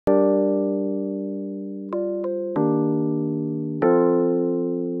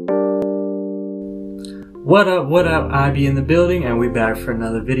What up, IB in the building, and we back for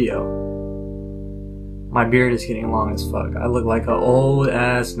another video. My beard is getting long as fuck. I look like an old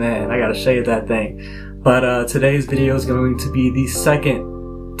ass man. I gotta shave that thing. But today's video is going to be the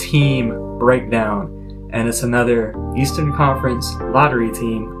second team breakdown, and it's another Eastern Conference lottery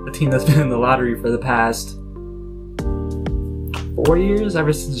team, a team that's been in the lottery for the past 4 years,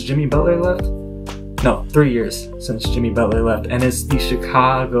 ever since Jimmy Butler left? No, 3 years since Jimmy Butler left, and it's the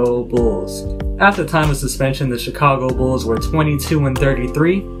Chicago Bulls. At the time of suspension, the Chicago Bulls were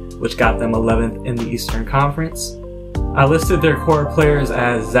 22-33, which got them 11th in the Eastern Conference. I listed their core players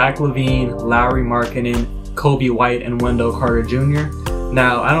as Zach LaVine, Lauri Markkanen, Kobe White, and Wendell Carter Jr.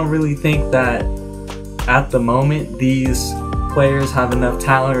 Now, I don't really think that at the moment these players have enough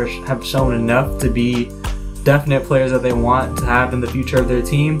talent or have shown enough to be definite players that they want to have in the future of their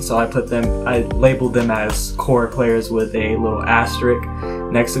team, so I labeled them as core players with a little asterisk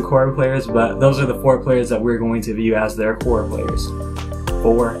next to core players, but those are the 4 players that we're going to view as their core players.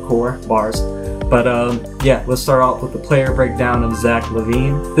 4 core bars. But yeah, let's start off with the player breakdown of Zach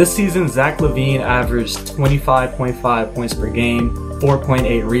LaVine. This season, Zach LaVine averaged 25.5 points per game,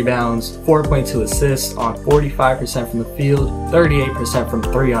 4.8 rebounds, 4.2 assists on 45% from the field, 38% from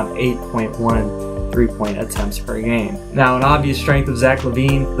 3 on 8.1 3-point attempts per game. Now, an obvious strength of Zach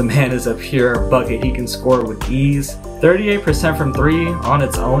LaVine, the man is a pure bucket. He can score with ease. 38% from 3 on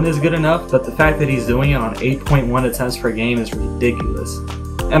its own is good enough, but the fact that he's doing it on 8.1 attempts per game is ridiculous.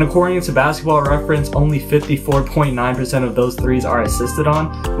 And according to Basketball Reference, only 54.9% of those threes are assisted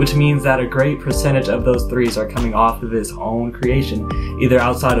on, which means that a great percentage of those threes are coming off of his own creation, either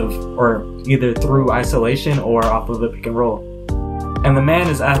through isolation or off of a pick and roll. And the man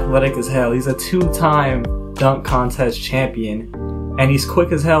is athletic as hell. He's a 2-time dunk contest champion, and he's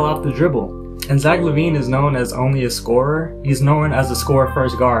quick as hell off the dribble. And Zach LaVine is known as only a scorer. He's known as a scorer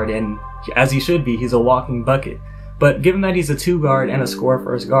first guard, and as he should be, he's a walking bucket. But given that he's a 2-guard and a scorer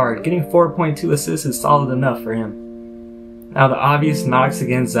first guard, getting 4.2 assists is solid enough for him. Now, the obvious knocks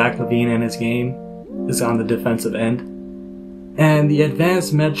against Zach LaVine and his game is on the defensive end. And the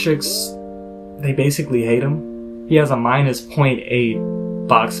advanced metrics, they basically hate him. He has a minus 0.8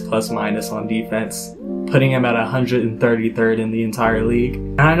 box plus minus on defense, putting him at 133rd in the entire league.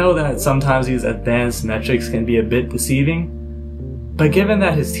 And I know that sometimes these advanced metrics can be a bit deceiving, but given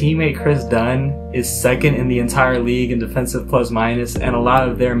that his teammate Chris Dunn is 2nd in the entire league in defensive plus minus, and a lot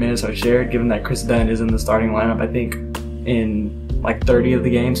of their minutes are shared, given that Chris Dunn is in the starting lineup, I think in like 30 of the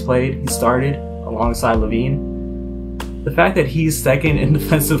games played, he started alongside LaVine. The fact that he's 2nd in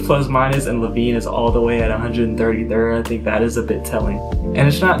defensive plus minus and LaVine is all the way at 133rd, I think that is a bit telling. And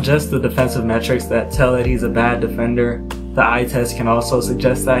it's not just the defensive metrics that tell that he's a bad defender. The eye test can also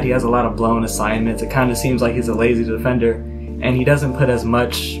suggest that he has a lot of blown assignments. It kind of seems like he's a lazy defender, and he doesn't put as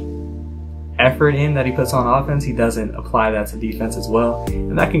much effort in that he puts on offense. He doesn't apply that to defense as well.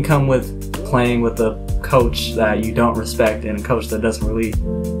 And that can come with playing with a coach that you don't respect and a coach that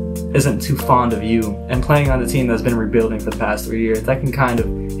isn't too fond of you, and playing on a team that's been rebuilding for the past 3 years. That can kind of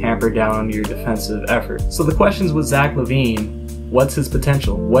hamper down on your defensive effort. So the questions with Zach LaVine: what's his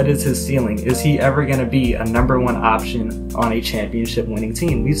potential? What is his ceiling? Is he ever going to be a #1 option on a championship winning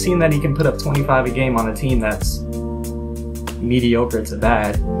team? We've seen that he can put up 25 a game on a team that's mediocre to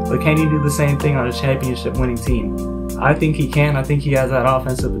bad, but can he do the same thing on a championship winning team? I think he can. I think he has that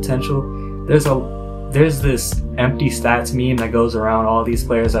offensive potential. There's this empty stats meme that goes around all these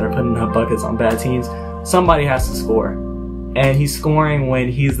players that are putting up buckets on bad teams. Somebody has to score, and he's scoring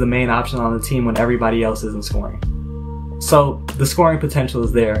when he's the main option on the team when everybody else isn't scoring. So the scoring potential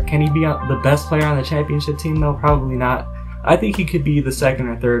is there. Can he be the best player on the championship team? No, probably not. I think he could be the 2nd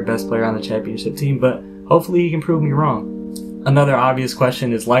or 3rd best player on the championship team, but hopefully he can prove me wrong. Another obvious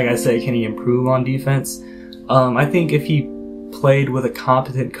question is, like I said, can he improve on defense? I think if he played with a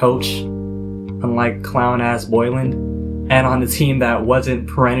competent coach, unlike clown-ass Boyland, and on a team that wasn't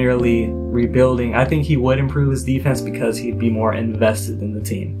perennially rebuilding, I think he would improve his defense because he'd be more invested in the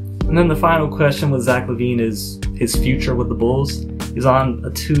team. And then the final question with Zach LaVine is his future with the Bulls. He's on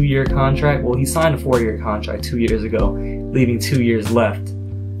a 2-year contract. Well, he signed a 4-year contract 2 years ago, leaving 2 years left.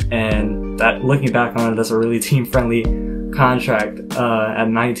 And that, looking back on it, that's a really team-friendly contract at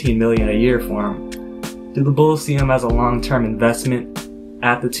 $19 million a year for him. Do the Bulls see him as a long-term investment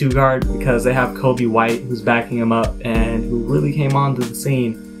at the 2-guard, because they have Kobe White, who's backing him up and who really came onto the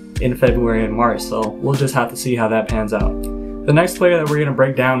scene in February and March, so we'll just have to see how that pans out. The next player that we're going to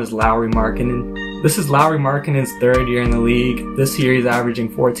break down is Lauri Markkanen. This is Lauri Markkanen's 3rd year in the league. This year he's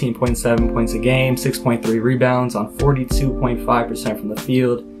averaging 14.7 points a game, 6.3 rebounds on 42.5% from the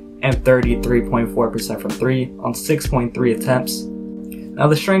field, and 33.4% from 3 on 6.3 attempts. Now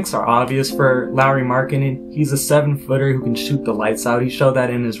the strengths are obvious for Lauri Markkanen. He's a 7-footer who can shoot the lights out. He showed that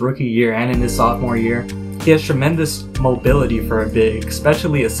in his rookie year and in his sophomore year. He has tremendous mobility for a big,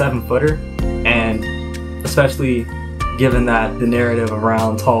 especially a 7-footer, and especially given that the narrative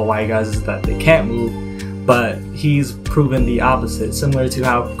around tall white guys is that they can't move, but he's proven the opposite, similar to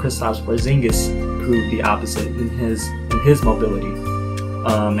how Kristaps Porzingis proved the opposite in his mobility.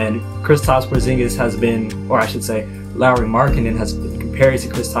 And Kristaps Porzingis has been, or I should say, Lauri Markkanen has been compared to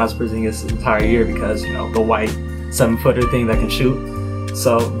Kristaps Porzingis the entire year because, you know, the white 7-footer thing that can shoot.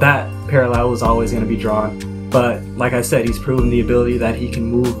 So that parallel was always going to be drawn. But like I said, he's proven the ability that he can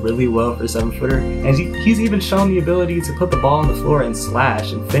move really well for a 7-footer. And he's even shown the ability to put the ball on the floor and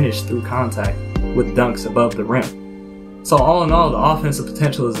slash and finish through contact with dunks above the rim. So all in all, the offensive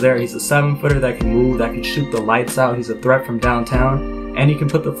potential is there. He's a 7-footer that can move, that can shoot the lights out. He's a threat from downtown. And he can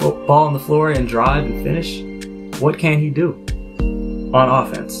put the ball on the floor and drive and finish. What can he do on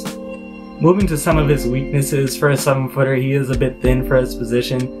offense? Moving to some of his weaknesses, for a 7-footer, he is a bit thin for his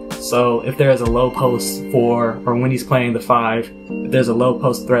position. So if there is a low post or when he's playing the 5, if there's a low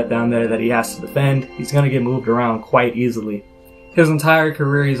post threat down there that he has to defend, he's going to get moved around quite easily. His entire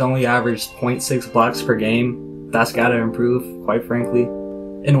career, he's only averaged 0.6 blocks per game. That's got to improve, quite frankly.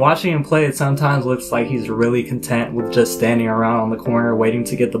 In watching him play, it sometimes looks like he's really content with just standing around on the corner waiting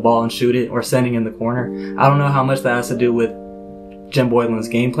to get the ball and shoot it, or standing in the corner. I don't know how much that has to do with Jim Boylen's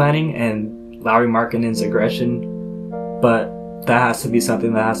game planning and Lauri Markkanen's aggression, but that has to be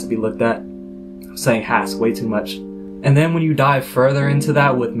something that has to be looked at. I'm saying has way too much. And then when you dive further into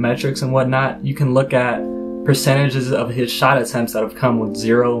that with metrics and whatnot, you can look at percentages of his shot attempts that have come with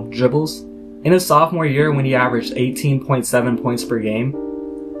 0 dribbles. In his sophomore year, when he averaged 18.7 points per game,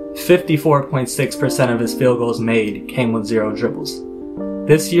 54.6% of his field goals made came with 0 dribbles.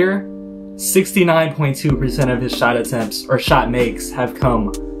 This year, 69.2% of his shot attempts or shot makes have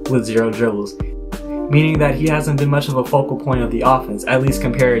come with 0 dribbles, meaning that he hasn't been much of a focal point of the offense, at least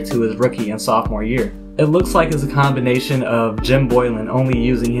compared to his rookie and sophomore year. It looks like it's a combination of Jim Boylen only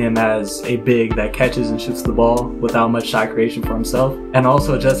using him as a big that catches and shoots the ball without much shot creation for himself, and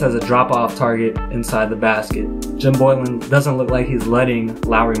also just as a drop-off target inside the basket. Jim Boylen doesn't look like he's letting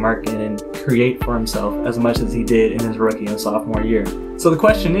Lauri Markkanen create for himself as much as he did in his rookie and sophomore year. So the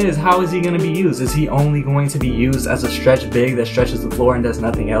question is, how is he going to be used? Is he only going to be used as a stretch big that stretches the floor and does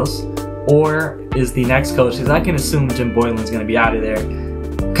nothing else? Or is the next coach, because I can assume Jim Boylen's going to be out of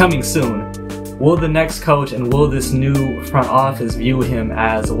there coming soon, will the next coach and will this new front office view him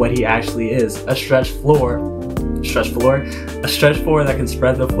as what he actually is, a stretch floor that can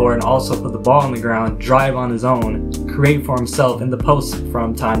spread the floor and also put the ball on the ground, drive on his own, create for himself in the post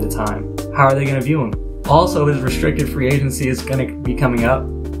from time to time? How are they going to view him? Also, his restricted free agency is going to be coming up.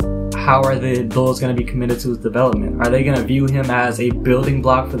 How are the Bulls going to be committed to his development? Are they going to view him as a building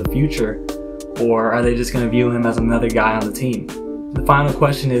block for the future, or are they just going to view him as another guy on the team? The final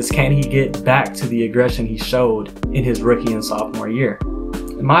question is, can he get back to the aggression he showed in his rookie and sophomore year?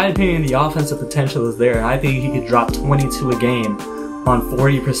 In my opinion, the offensive potential is there, and I think he could drop 22 a game on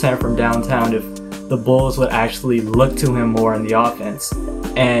 40% from downtown if the Bulls would actually look to him more in the offense,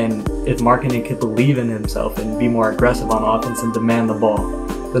 and if Markkanen could believe in himself and be more aggressive on offense and demand the ball.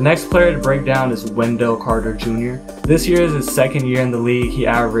 The next player to break down is Wendell Carter Jr. This year is his second year in the league. He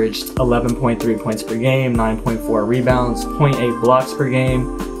averaged 11.3 points per game, 9.4 rebounds, 0.8 blocks per game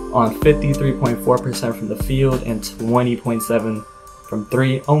on 53.4% from the field and 20.7 from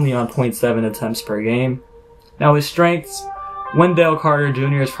 3, only on 0.7 attempts per game. Now his strengths, Wendell Carter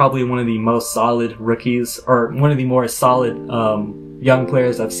Jr. is probably one of the most solid rookies, or one of the more solid young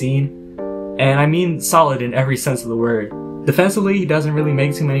players I've seen. And I mean solid in every sense of the word. Defensively, he doesn't really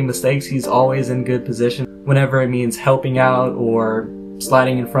make too many mistakes. He's always in good position whenever it means helping out or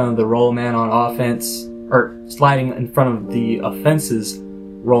sliding in front of the roll man on offense, or sliding in front of the offense's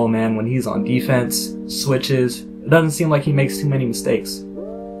roll man when he's on defense, switches. It doesn't seem like he makes too many mistakes.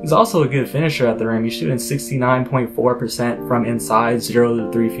 He's also a good finisher at the rim. He's shooting 69.4% from inside, 0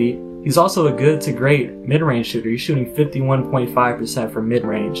 to 3 feet. He's also a good to great mid-range shooter. He's shooting 51.5% from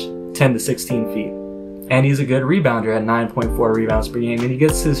mid-range, 10 to 16 feet. And he's a good rebounder at 9.4 rebounds per game, and he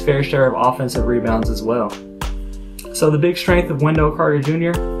gets his fair share of offensive rebounds as well. So the big strength of Wendell Carter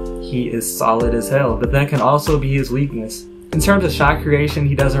Jr., he is solid as hell, but that can also be his weakness. In terms of shot creation,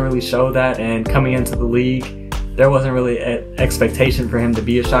 he doesn't really show that, and coming into the league, there wasn't really an expectation for him to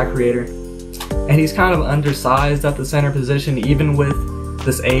be a shot creator. And he's kind of undersized at the center position, even with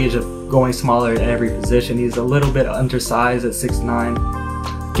this age of going smaller at every position. He's a little bit undersized at 6'9".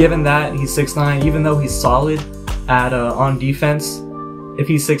 Given that he's 6'9", even though he's solid at on defense, if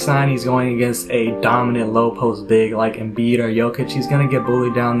he's 6'9", he's going against a dominant low post big like Embiid or Jokic. He's going to get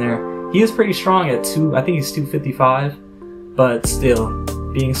bullied down there. He is pretty strong at I think he's 255, but still,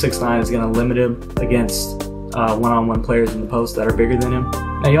 being 6'9" is going to limit him against one-on-one players in the post that are bigger than him.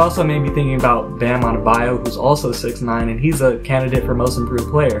 Now, you also may be thinking about Bam Adebayo, who's also 6'9", and he's a candidate for most improved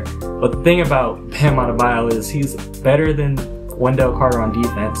player. But the thing about Bam Adebayo is he's better than Wendell Carter on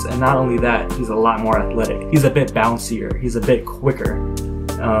defense, and not only that, he's a lot more athletic. He's a bit bouncier, he's a bit quicker,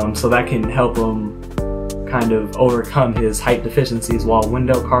 so that can help him kind of overcome his height deficiencies, while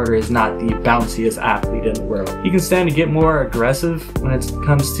Wendell Carter is not the bounciest athlete in the world. He can stand to get more aggressive when it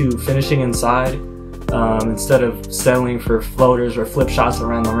comes to finishing inside. Instead of settling for floaters or flip shots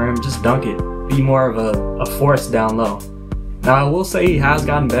around the rim, just dunk it. Be more of a force down low. Now, I will say he has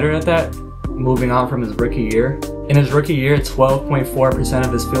gotten better at that, moving on from his rookie year. In his rookie year, 12.4%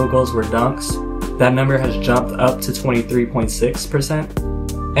 of his field goals were dunks. That number has jumped up to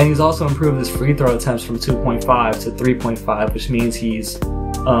 23.6%. And he's also improved his free throw attempts from 2.5 to 3.5, which means he's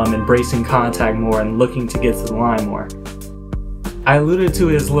embracing contact more and looking to get to the line more. I alluded to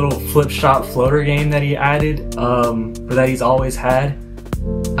his little flip shot floater game that he added, or that he's always had.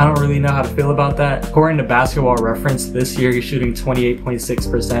 I don't really know how to feel about that. According to Basketball Reference, this year he's shooting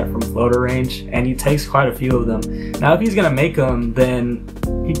 28.6% from floater range, and he takes quite a few of them. Now, if he's going to make them, then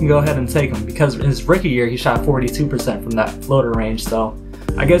he can go ahead and take them, because in his rookie year he shot 42% from that floater range. So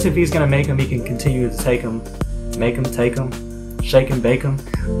I guess if he's going to make them, he can continue to take them, make them, take them, shake and bake them.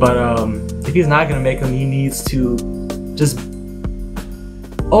 But if he's not going to make them, he needs to just...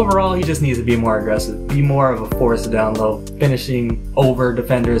 Overall, he just needs to be more aggressive, be more of a force down low, finishing over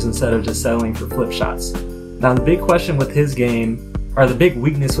defenders instead of just settling for flip shots. Now, the big question with his game, or the big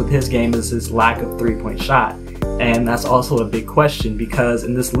weakness with his game, is his lack of three-point shot. And that's also a big question, because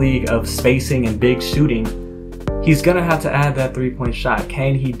in this league of spacing and big shooting, he's going to have to add that three-point shot.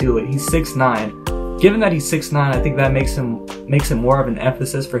 Can he do it? He's 6'9". Given that he's 6'9", I think that makes it more of an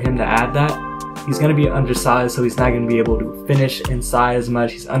emphasis for him to add that. He's going to be undersized, so he's not going to be able to finish inside as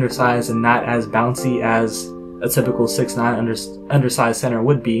much. He's undersized and not as bouncy as a typical 6'9" undersized center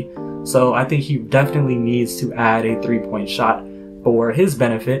would be. So I think he definitely needs to add a three-point shot for his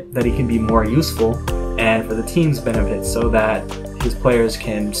benefit, that he can be more useful, and for the team's benefit, so that his players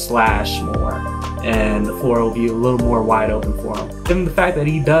can slash more and the floor will be a little more wide open for him. Given the fact that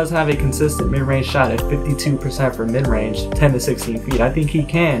he does have a consistent mid-range shot at 52% for mid-range, 10 to 16 feet, I think he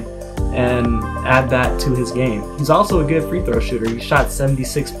can and add that to his game. He's also a good free throw shooter. He shot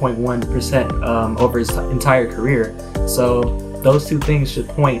 76.1% over his entire career. So those two things should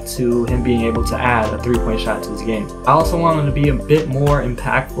point to him being able to add a three-point shot to his game. I also want him to be a bit more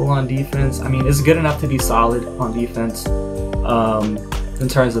impactful on defense. I mean, it's good enough to be solid on defense in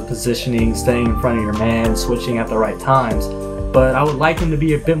terms of positioning, staying in front of your man, switching at the right times. But I would like him to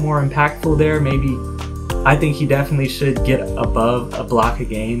be a bit more impactful there. Maybe, I think he definitely should get above a block a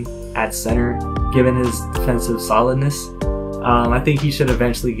game at center, given his defensive solidness. I think he should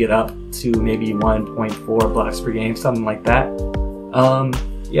eventually get up to maybe 1.4 blocks per game, something like that.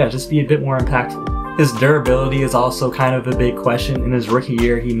 Yeah, just be a bit more impactful. His durability is also kind of a big question. In his rookie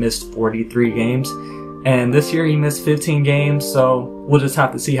year, he missed 43 games, and this year he missed 15 games, so we'll just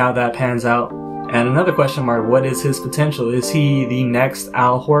have to see how that pans out. And another question mark, what is his potential? Is he the next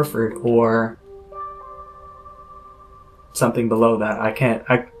Al Horford, or something below that? I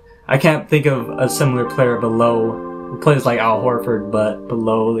can't think of a similar player below, who plays like Al Horford, but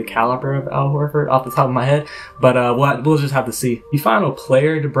below the caliber of Al Horford off the top of my head. But we'll just have to see. The final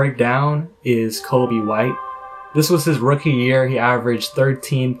player to break down is Kobe White. This was his rookie year. He averaged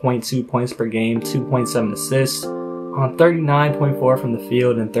 13.2 points per game, 2.7 assists on 39.4 from the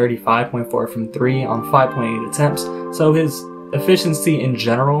field and 35.4 from three on 5.8 attempts. So his efficiency in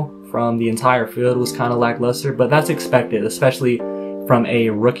general from the entire field was kind of lackluster, but that's expected, especially from a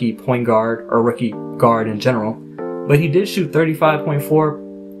rookie point guard or rookie guard in general. But he did shoot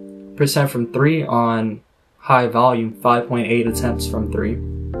 35.4% from three on high volume, 5.8 attempts from three.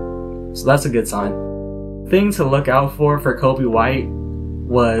 So that's a good sign. Thing to look out for Kobe White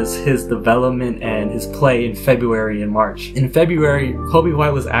was his development and his play in February and March. In February, Kobe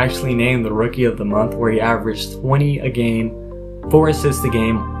White was actually named the Rookie of the Month, where he averaged 20 a game, 4 assists a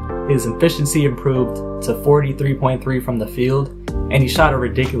game. His efficiency improved to 43.3 from the field, and he shot a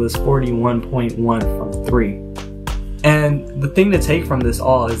ridiculous 41.1 from three. And the thing to take from this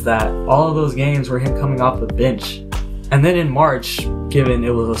all is that all of those games were him coming off the bench. And then in March, given it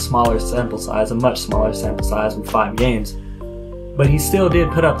was a smaller sample size, a much smaller sample size with 5 games, but he still did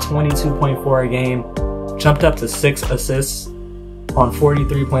put up 22.4 a game, jumped up to 6 assists on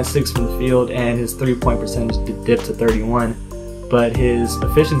 43.6 from the field, and his 3-point percentage dipped to 31. but his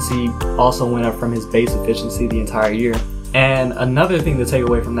efficiency also went up from his base efficiency the entire year. And another thing to take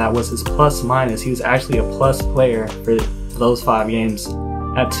away from that was his plus minus. He was actually a plus player for those 5 games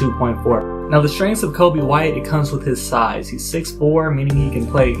at 2.4. Now the strengths of Coby White, it comes with his size. He's 6'4", meaning he can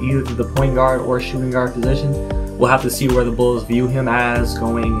play either the point guard or shooting guard position. We'll have to see where the Bulls view him as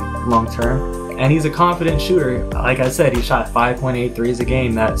going long term. And he's a confident shooter. Like I said, he shot 5.8 threes a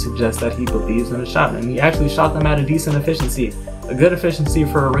game. That suggests that he believes in a shot. And he actually shot them at a decent efficiency. A good efficiency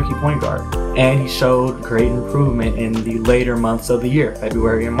for a rookie point guard. And he showed great improvement in the later months of the year,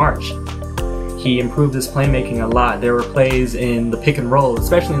 February and March. He improved his playmaking a lot. There were plays in the pick and roll,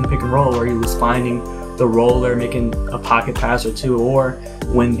 especially in the pick and roll, where he was finding the roller, making a pocket pass or two, or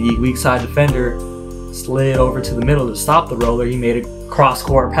when the weak side defender slid over to the middle to stop the roller, he made a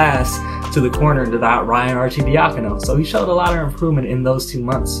cross-court pass to the corner to that Ryan Arcidiacono. So he showed a lot of improvement in those 2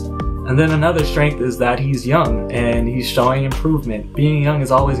 months. And then another strength is that he's young and he's showing improvement. Being young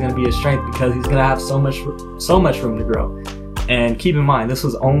is always going to be a strength because he's going to have so much room to grow. And keep in mind, this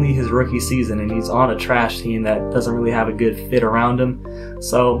was only his rookie season and he's on a trash team that doesn't really have a good fit around him.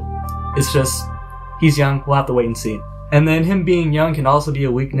 So it's just, he's young, we'll have to wait and see. And then him being young can also be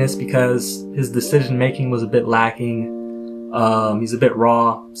a weakness because his decision making was a bit lacking. He's a bit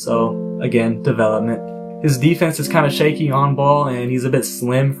raw, so again, development. His defense is kind of shaky on ball and he's a bit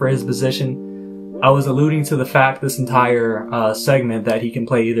slim for his position. I was alluding to the fact this entire segment that he can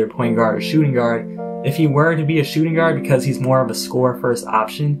play either point guard or shooting guard. If he were to be a shooting guard, because he's more of a score first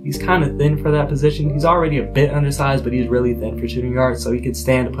option, he's kind of thin for that position. He's already a bit undersized, but he's really thin for shooting guard, so he could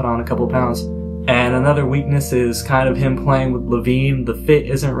stand to put on a couple pounds. And another weakness is kind of him playing with Levine. The fit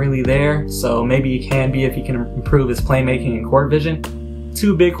isn't really there, so maybe he can be if he can improve his playmaking and court vision.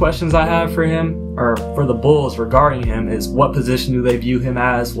 2 big questions I have for him, or for the Bulls regarding him, is what position do they view him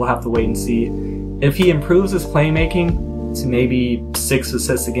as? We'll have to wait and see. If he improves his playmaking to maybe 6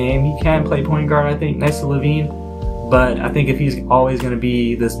 assists a game, he can play point guard, I think, next to Levine. But I think if he's always going to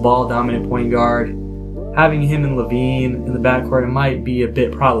be this ball-dominant point guard, having him and Levine in the backcourt, it might be a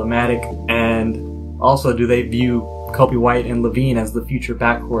bit problematic. And also, do they view Coby White and Levine as the future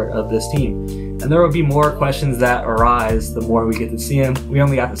backcourt of this team? And there will be more questions that arise the more we get to see him. We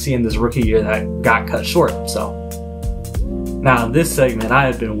only got to see him this rookie year that got cut short, so. Now, this segment, I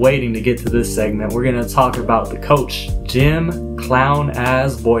have been waiting to get to this segment. We're going to talk about the coach, Jim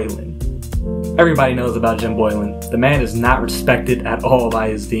Clown-Ass Boylen. Everybody knows about Jim Boylen. The man is not respected at all by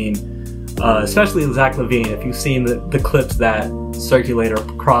his team, especially Zach LaVine. If you've seen the clips that circulate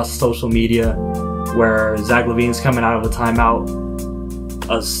across social media where Zach LaVine's coming out of a timeout,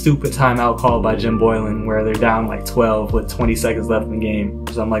 a stupid timeout called by Jim Boylen where they're down like 12 with 20 seconds left in the game,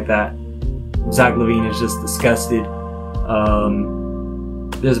 or something like that. Zach LaVine is just disgusted.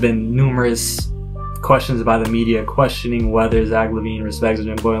 There's been numerous questions by the media questioning whether Zach LaVine respects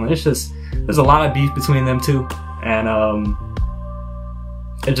Jim Boylen. It's just, there's a lot of beef between them two, and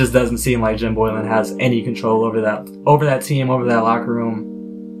it just doesn't seem like Jim Boylen has any control over that team, over that locker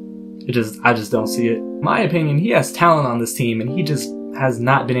room. I just don't see it. In my opinion, he has talent on this team, and he just has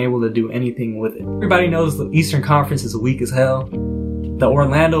not been able to do anything with it. Everybody knows the Eastern Conference is weak as hell. The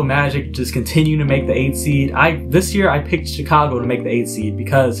Orlando Magic just continue to make the 8th seed. This year I picked Chicago to make the 8th seed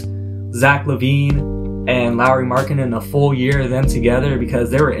because Zach LaVine and Lauri Markkanen, a full year of them together, because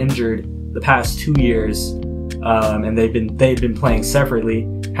they were injured the past 2 years, and they've been playing separately.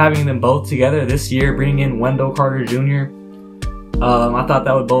 Having them both together this year, bringing in Wendell Carter Jr., I thought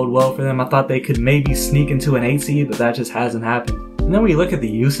that would bode well for them. I thought they could maybe sneak into an 8th seed, but that just hasn't happened. And then we look at the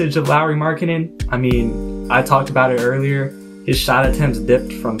usage of Lauri Markkanen. I mean, I talked about it earlier. His shot attempts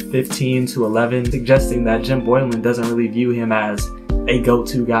dipped from 15 to 11, suggesting that Jim Boylen doesn't really view him as a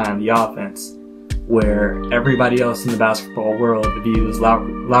go-to guy on the offense, where everybody else in the basketball world views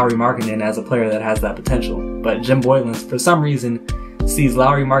Lauri Markkanen as a player that has that potential. But Jim Boylen, for some reason, sees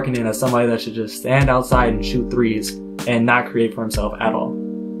Lauri Markkanen as somebody that should just stand outside and shoot threes and not create for himself at all.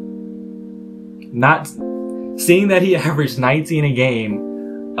 Not seeing that he averaged 19 a game,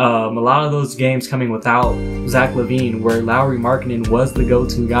 a lot of those games coming without Zach LaVine, where Lauri Markkanen was the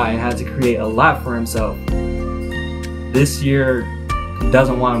go-to guy and had to create a lot for himself. This year, he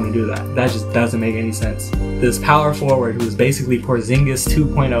doesn't want him to do that. That just doesn't make any sense. This power forward, who is basically Porzingis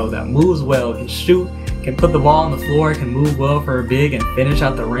 2.0, that moves well, can shoot, can put the ball on the floor, can move well for a big and finish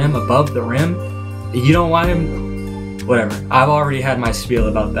at the rim, above the rim. You don't want him? Whatever. I've already had my spiel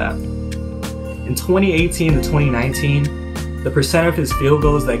about that. In 2018 to 2019, the percent of his field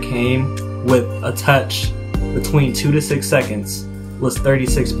goals that came with a touch between 2 to 6 seconds was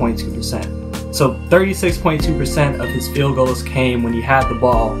 36.2%. So 36.2% of his field goals came when he had the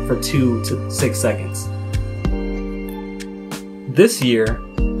ball for 2 to 6 seconds. This year,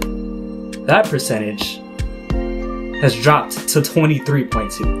 that percentage has dropped to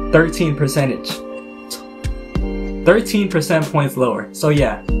 23.2, 13 percent points lower. So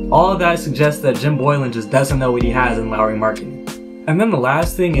yeah, all of that suggests that Jim Boylen just doesn't know what he has in Lauri Markkanen. And then the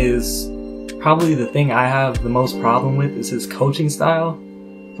last thing is probably the thing I have the most problem with is his coaching style.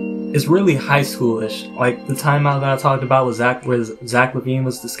 It's really high schoolish. Like the timeout that I talked about with where Zach LaVine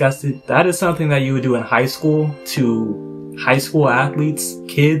was disgusted. That is something that you would do in high school to high school athletes,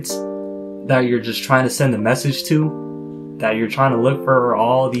 kids that you're just trying to send a message to, that you're trying to look for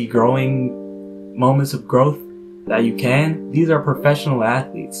all the growing moments of growth that you can. These are professional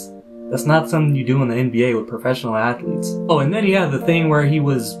athletes. That's not something you do in the NBA with professional athletes. Oh, and then he had the thing where he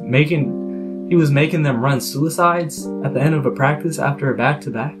was making them run suicides at the end of a practice after a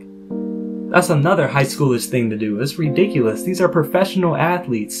back-to-back. That's another high schoolish thing to do. It's ridiculous. These are professional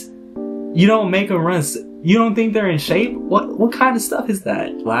athletes. You don't make them run. You don't think they're in shape? What kind of stuff is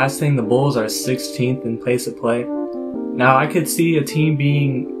that? Last thing, the Bulls are 16th in pace of play. Now, I could see a team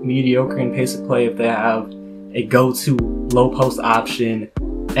being mediocre in pace of play if they have a go-to low post option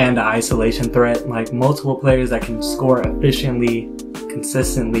and an isolation threat, like multiple players that can score efficiently,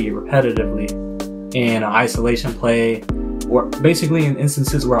 consistently, repetitively in an isolation play, or basically in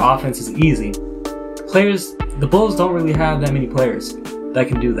instances where offense is easy. The Bulls don't really have that many players that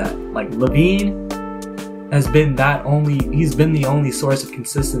can do that. Like LaVine has been he's been the only source of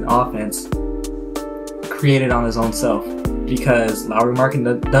consistent offense created on his own self, because Lauri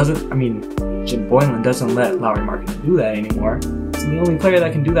Markkanen Jim Boylen doesn't let Lauri Markkanen do that anymore. So the only player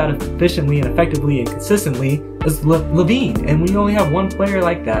that can do that efficiently and effectively and consistently is LaVine. And when you only have one player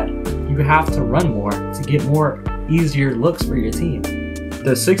like that, you have to run more to get more easier looks for your team.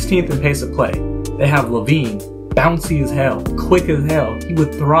 They're 16th in pace of play. They have LaVine, bouncy as hell, quick as hell. He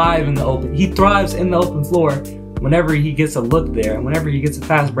would thrive in the open. He thrives in the open floor whenever he gets a look there, and whenever he gets a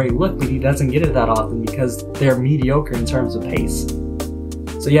fast break look, but he doesn't get it that often because they're mediocre in terms of pace.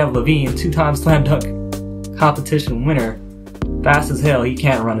 So you have LaVine, 2-time slam dunk competition winner, fast as hell, he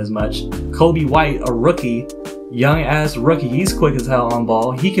can't run as much. Kobe White, a rookie, young ass rookie, he's quick as hell on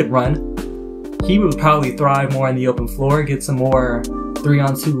ball, he could run. He would probably thrive more in the open floor, get some more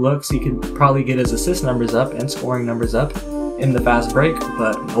 3-on-2 looks, he could probably get his assist numbers up and scoring numbers up in the fast break,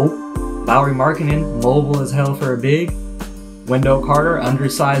 but nope. Lauri Markkanen, mobile as hell for a big. Wendell Carter,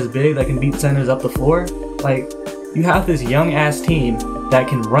 undersized big that can beat centers up the floor. Like, you have this young ass team that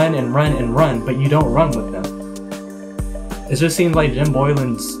can run and run and run, but you don't run with them. It just seems like Jim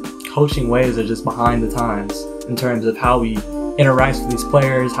Boylen's coaching ways are just behind the times in terms of how he interacts with these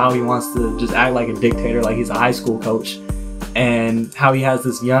players, how he wants to just act like a dictator, like he's a high school coach, and how he has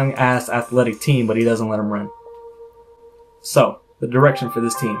this young ass athletic team, but he doesn't let them run. So, the direction for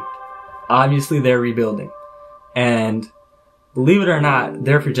this team. Obviously, they're rebuilding. And believe it or not,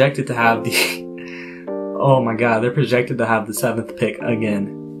 they're projected to have the oh my god, they're projected to have the 7th pick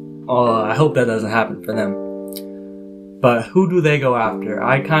again. I hope that doesn't happen for them. But who do they go after?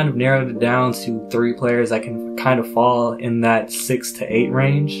 I kind of narrowed it down to 3 players that can kind of fall in that 6 to 8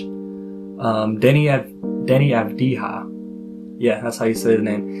 range. Denny Avdija. Yeah, that's how you say the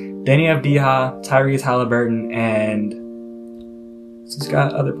name. Denny Avdija, Tyrese Halliburton, and this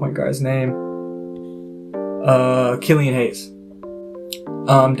got other point guard's name. Killian Hayes.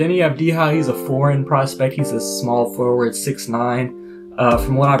 Denny Avdija, he's a foreign prospect. He's a small forward, 6'9".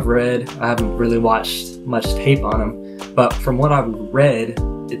 From what I've read, I haven't really watched much tape on him, but from what I've read,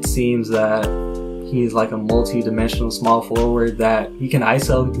 it seems that he's like a multi-dimensional small forward that he can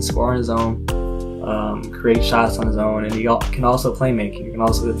ISO, he can score on his own, create shots on his own, and he can also play make. He can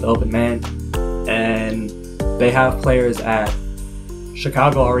also hit the open man. And they have players at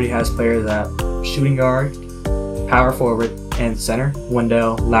Chicago already has players at shooting guard, power forward, and center.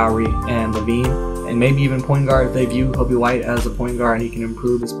 Wendell, Lowry, and LaVine. And maybe even point guard if they view Kobe White as a point guard and he can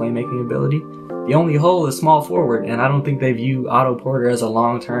improve his playmaking ability. The only hole is small forward, and I don't think they view Otto Porter as a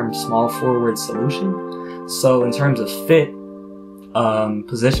long-term small forward solution. So in terms of fit,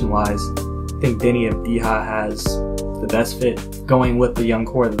 position-wise, I think Denny Avdija has the best fit going with the young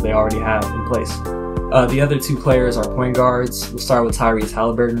core that they already have in place. The other 2 players are point guards. We'll start with Tyrese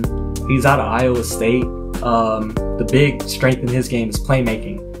Halliburton. He's out of Iowa State. The big strength in his game is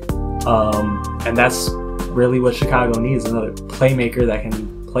playmaking. And that's really what Chicago needs, another playmaker that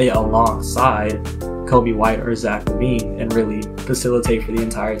can play alongside Kobe White or Zach LaVine and really facilitate for the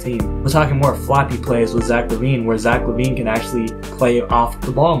entire team. We're talking more floppy plays with Zach LaVine, where Zach LaVine can actually play off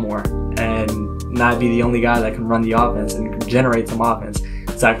the ball more and not be the only guy that can run the offense and generate some offense.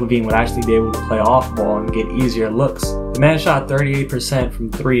 Zach LaVine would actually be able to play off ball and get easier looks. The man shot 38% from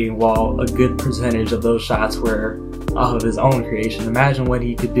 3, while a good percentage of those shots were off of his own creation. Imagine what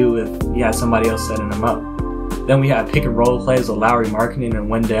he could do if he had somebody else setting him up. Then we have pick and roll plays with Lauri Markkanen and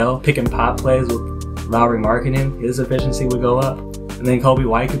Wendell. Pick and pop plays with Lauri Markkanen, his efficiency would go up. And then Kobe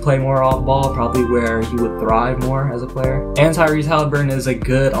White could play more off ball, probably where he would thrive more as a player. And Tyrese Haliburton is a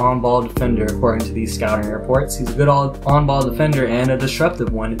good on-ball defender according to these scouting reports. He's a good on-ball defender and a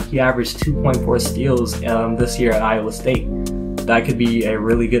disruptive one. He averaged 2.4 steals this year at Iowa State. That could be a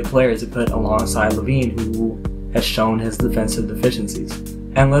really good player to put alongside LaVine, who has shown his defensive deficiencies.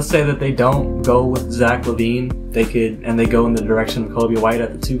 And let's say that they don't go with Zach LaVine, they go in the direction of Kobe White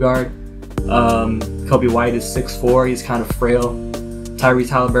at the 2 guard. Kobe White is 6'4", he's kind of frail. Tyrese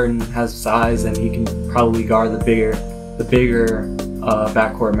Haliburton has size and he can probably guard the bigger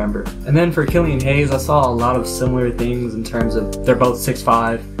backcourt member. And then for Killian Hayes, I saw a lot of similar things in terms of they're both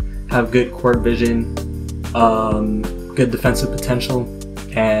 6'5", have good court vision, good defensive potential,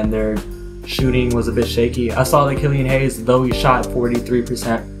 and their shooting was a bit shaky. I saw that Killian Hayes, though he shot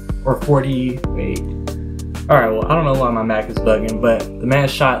 43% or 40, wait. Alright, well, I don't know why my Mac is bugging, but the man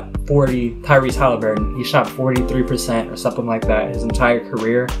shot 40, Tyrese Haliburton, he shot 43% or something like that his entire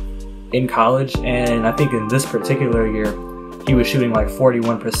career in college, and I think in this particular year, he was shooting like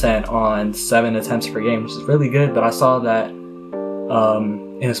 41% on 7 attempts per game, which is really good, but I saw that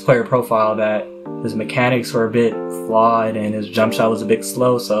in his player profile that his mechanics were a bit flawed and his jump shot was a bit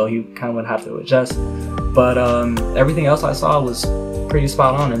slow, so he kind of would have to adjust. But everything else I saw was pretty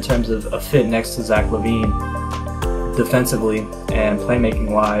spot on in terms of a fit next to Zach LaVine defensively and playmaking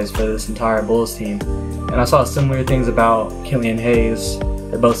wise for this entire Bulls team. And I saw similar things about Killian Hayes.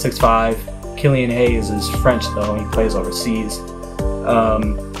 They're both 6'5". Killian Hayes is French though, he plays overseas.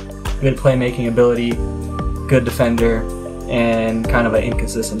 Good playmaking ability, good defender, and kind of an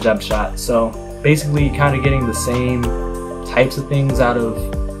inconsistent jump shot. So basically kind of getting the same types of things out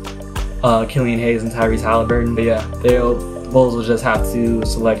of Killian Hayes and Tyrese Haliburton. But yeah, the Bulls will just have to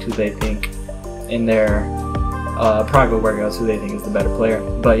select who they think in their private workouts, who they think is the better player.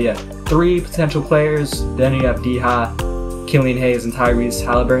 But yeah, 3 potential players. Then you have D-Ha, Killian Hayes, and Tyrese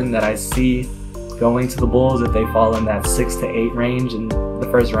Haliburton that I see going to the Bulls if they fall in that 6 to 8 range in the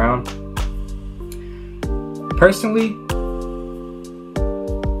first round. Personally,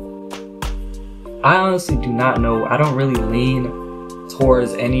 I honestly do not know. I don't really lean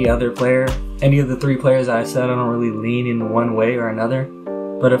towards any other player. Any of the 3 players I said, I don't really lean in one way or another.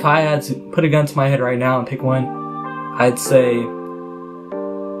 But if I had to put a gun to my head right now and pick one, I'd say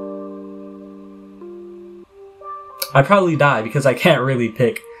I'd probably die because I can't really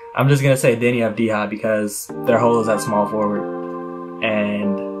pick. I'm just going to say Deni Avdija because their hole is at small forward.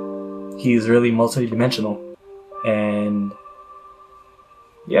 And he's really multi-dimensional. And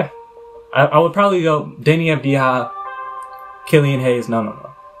yeah, I would probably go Deni Avdija, Killian Hayes.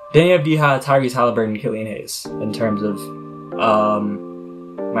 No. Deni Avdija, Tyrese Haliburton, Killian Hayes in terms of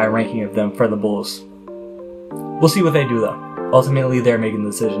my ranking of them for the Bulls. We'll see what they do though. Ultimately, they're making the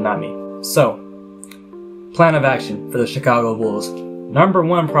decision, not me. So, plan of action for the Chicago Bulls. Number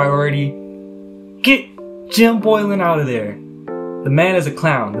 1 priority, get Jim Boylen out of there. The man is a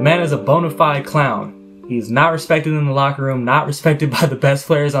clown. The man is a bona fide clown. He's not respected in the locker room, not respected by the best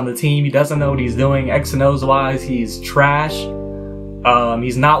players on the team. He doesn't know what he's doing. X and O's wise, he's trash.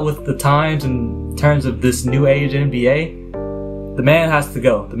 He's not with the times in terms of this new age NBA. The man has to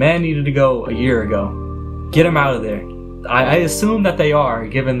go. The man needed to go a year ago. Get him out of there. I assume that they are,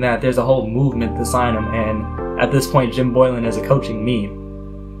 given that there's a whole movement to sign him, and at this point Jim Boylen is a coaching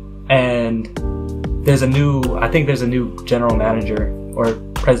meme. And I think there's a new general manager or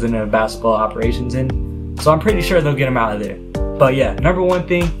president of basketball operations in. So I'm pretty sure they'll get him out of there. But yeah, number 1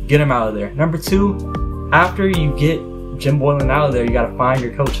 thing, get him out of there. Number 2, after you get Jim Boylen out of there, you gotta find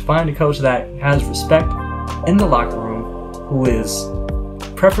your coach. Find a coach that has respect in the locker room, who is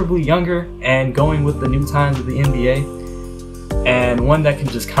preferably younger and going with the new times of the NBA, and one that can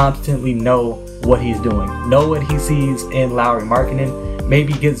just constantly know what he's doing, know what he sees in Lauri Markkanen,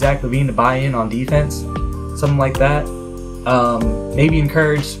 maybe get Zach LaVine to buy in on defense, something like that. Maybe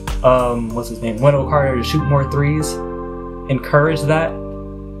encourage Wendell Carter to shoot more threes, encourage that.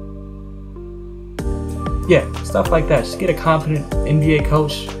 Yeah, stuff like that. Just get a competent NBA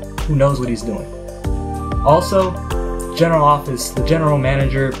coach who knows what he's doing. Also, general office, the general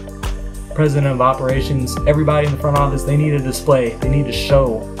manager, president of operations, everybody in the front office, they need a display. They need to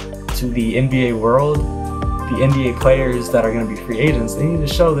show to the NBA world, the NBA players that are going to be free agents, they need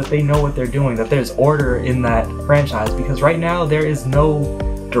to show that they know what they're doing, that there's order in that franchise. Because right now there is no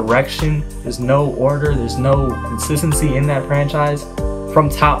direction, there's no order, there's no consistency in that franchise from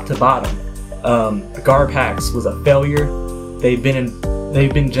top to bottom. The Garpax was a failure. They've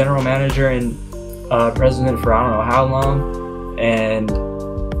been general manager and president for I don't know how long, and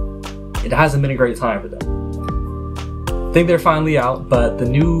it hasn't been a great time for them. I think they're finally out, but the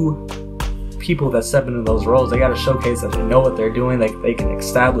new people that step into those roles, they got to showcase that they know what they're doing, like they can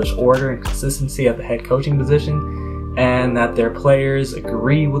establish order and consistency at the head coaching position, and that their players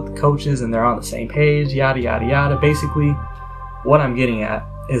agree with the coaches and they're on the same page, yada yada yada. Basically, what I'm getting at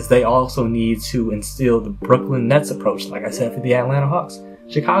is they also need to instill the Brooklyn Nets approach, like I said, for the Atlanta Hawks.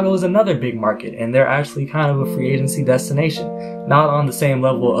 Chicago is another big market, and they're actually kind of a free agency destination. Not on the same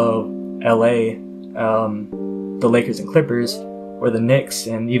level of LA, the Lakers and Clippers, or the Knicks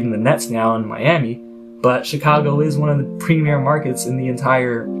and even the Nets now in Miami, but Chicago is one of the premier markets in the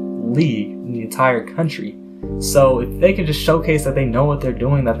entire league, in the entire country. So if they can just showcase that they know what they're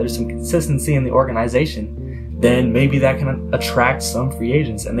doing, that there's some consistency in the organization, then maybe that can attract some free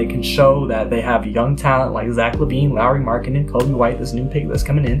agents, and they can show that they have young talent like Zach LaVine, Lauri Markkanen, Kobe White, this new pick that's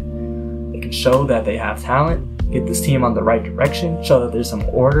coming in. They can show that they have talent, get this team on the right direction, show that there's some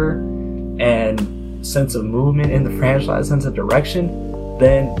order and sense of movement in the franchise, sense of direction.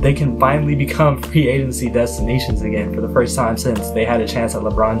 Then they can finally become free agency destinations again for the first time since they had a chance at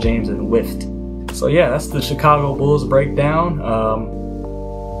LeBron James and whiffed. So yeah, that's the Chicago Bulls breakdown.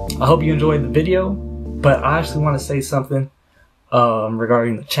 I hope you enjoyed the video. But I actually want to say something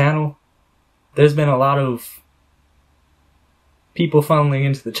regarding the channel. There's been a lot of people funneling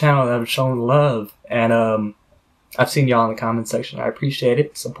into the channel that have shown love, and I've seen y'all in the comment section. I appreciate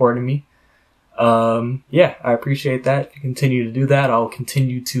it, supporting me. Yeah, I appreciate that. If you continue to do that, I'll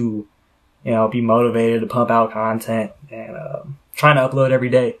continue to, be motivated to pump out content and trying to upload every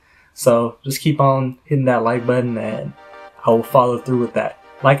day. So just keep on hitting that like button, and I will follow through with that.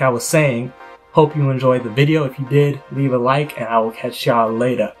 Like I was saying, hope you enjoyed the video. If you did, leave a like, and I will catch y'all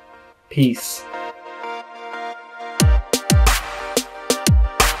later. Peace.